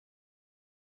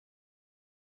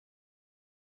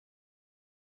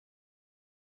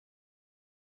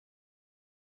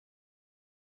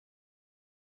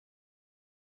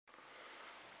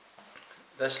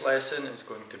This lesson is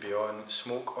going to be on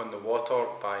Smoke on the Water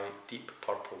by Deep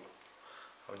Purple.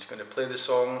 I'm just going to play the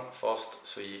song first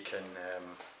so you can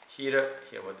hear it,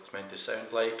 hear what it's meant to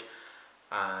sound like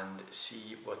and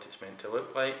see what it's meant to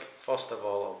look like. First of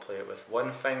all, I'll play it with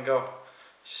one finger.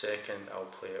 Second, I'll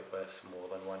play it with more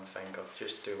than one finger.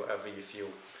 Just do whatever you feel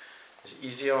is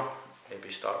easier.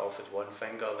 Maybe start off with one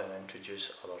finger, then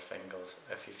introduce other fingers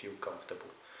if you feel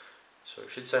comfortable. So it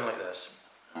should sound like this.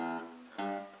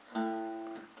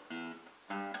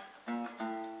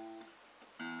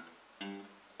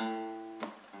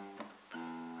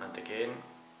 And again.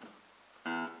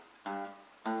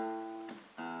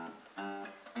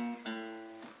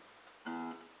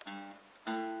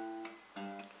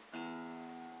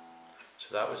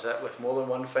 So that was it with more than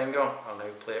one finger. I'll now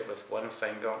play it with one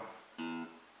finger.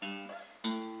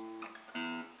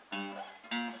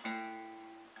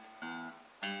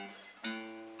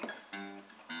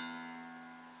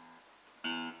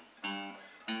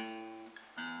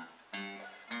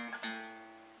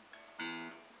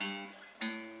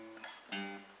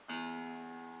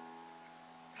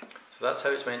 So that's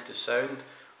how it's meant to sound.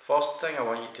 First thing I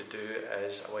want you to do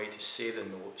is I want you to say the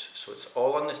notes. So it's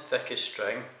all on the thickest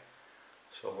string.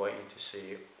 So I want you to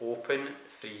say open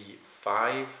 3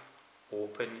 5,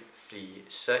 open 3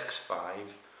 6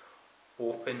 5,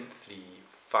 open 3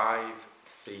 5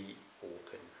 3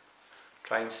 open.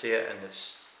 Try and say it in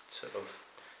this sort of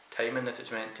timing that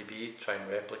it's meant to be. Try and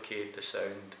replicate the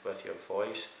sound with your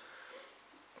voice.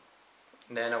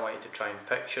 Then I want you to try and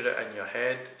picture it in your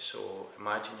head, so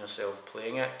imagine yourself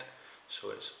playing it. So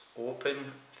it's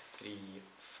open 3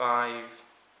 5,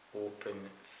 open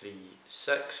 3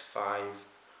 6 5,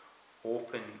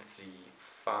 open 3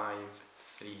 5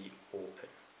 3 open.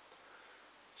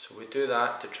 So we do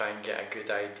that to try and get a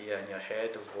good idea in your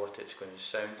head of what it's going to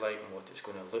sound like and what it's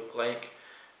going to look like.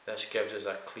 This gives us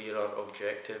a clearer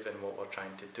objective in what we're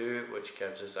trying to do, which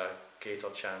gives us a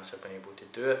greater chance of being able to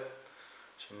do it.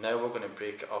 So now we're going to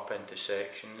break it up into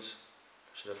sections.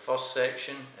 So the first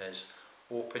section is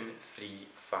open 3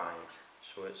 5.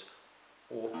 So it's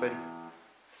open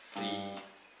 3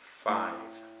 5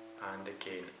 and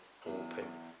again open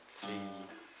 3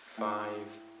 5,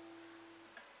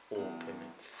 open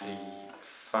 3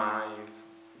 5.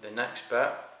 The next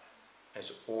bit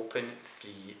is open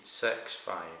 3 6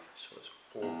 5. So it's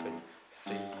open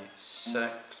 3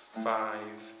 6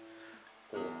 5,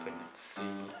 open 3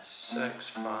 6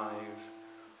 5,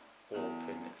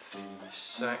 open 3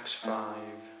 6 5.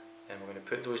 Then we're going to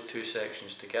put those two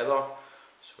sections together.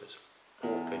 So it's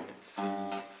open 3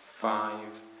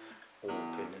 5,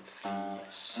 open 3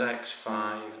 6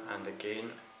 5, and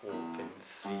again open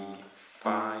 3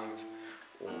 5,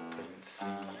 open 3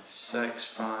 6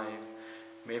 5.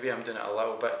 Maybe I'm doing it a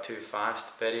little bit too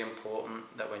fast. Very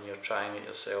important that when you're trying it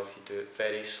yourself, you do it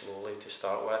very slowly to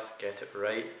start with. Get it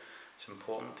right. It's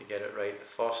important to get it right the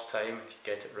first time. If you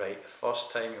get it right the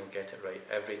first time, you'll get it right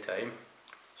every time.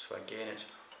 So again, it's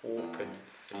open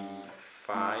 3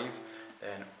 5,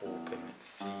 then open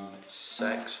 3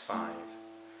 6 5.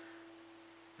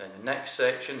 Then the next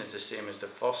section is the same as the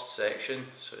first section,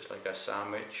 so it's like a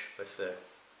sandwich with the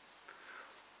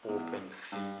open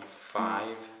 3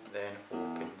 5, then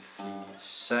open 3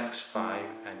 6 5,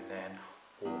 and then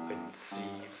open 3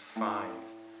 5.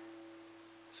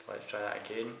 So let's try that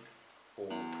again.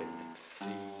 Open 3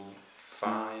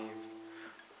 5,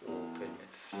 open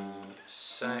 3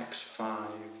 6 5,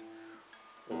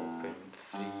 open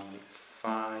 3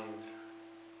 5.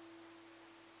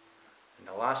 And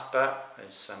the last bit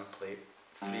is simply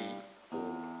 3 0.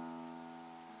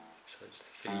 So it's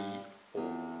 3 0,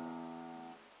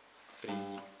 3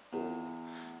 0.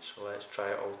 So let's try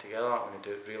it all together. I'm going to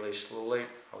do it really slowly.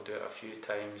 I'll do it a few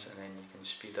times and then you can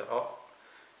speed it up.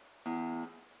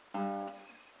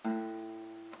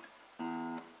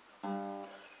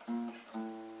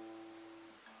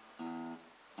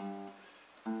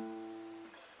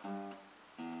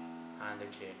 And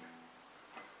again.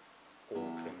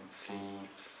 Open 3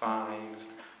 5,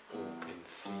 open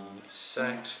 3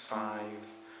 6 5,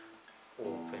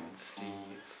 open 3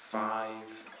 5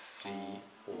 3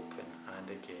 open, and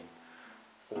again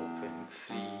open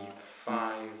 3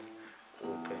 5,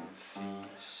 open 3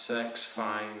 6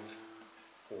 5,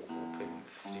 open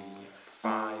 3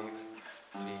 5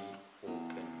 3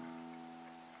 open.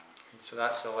 So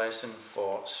that's the lesson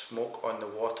for Smoke on the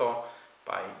Water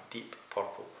by Deep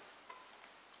Purple.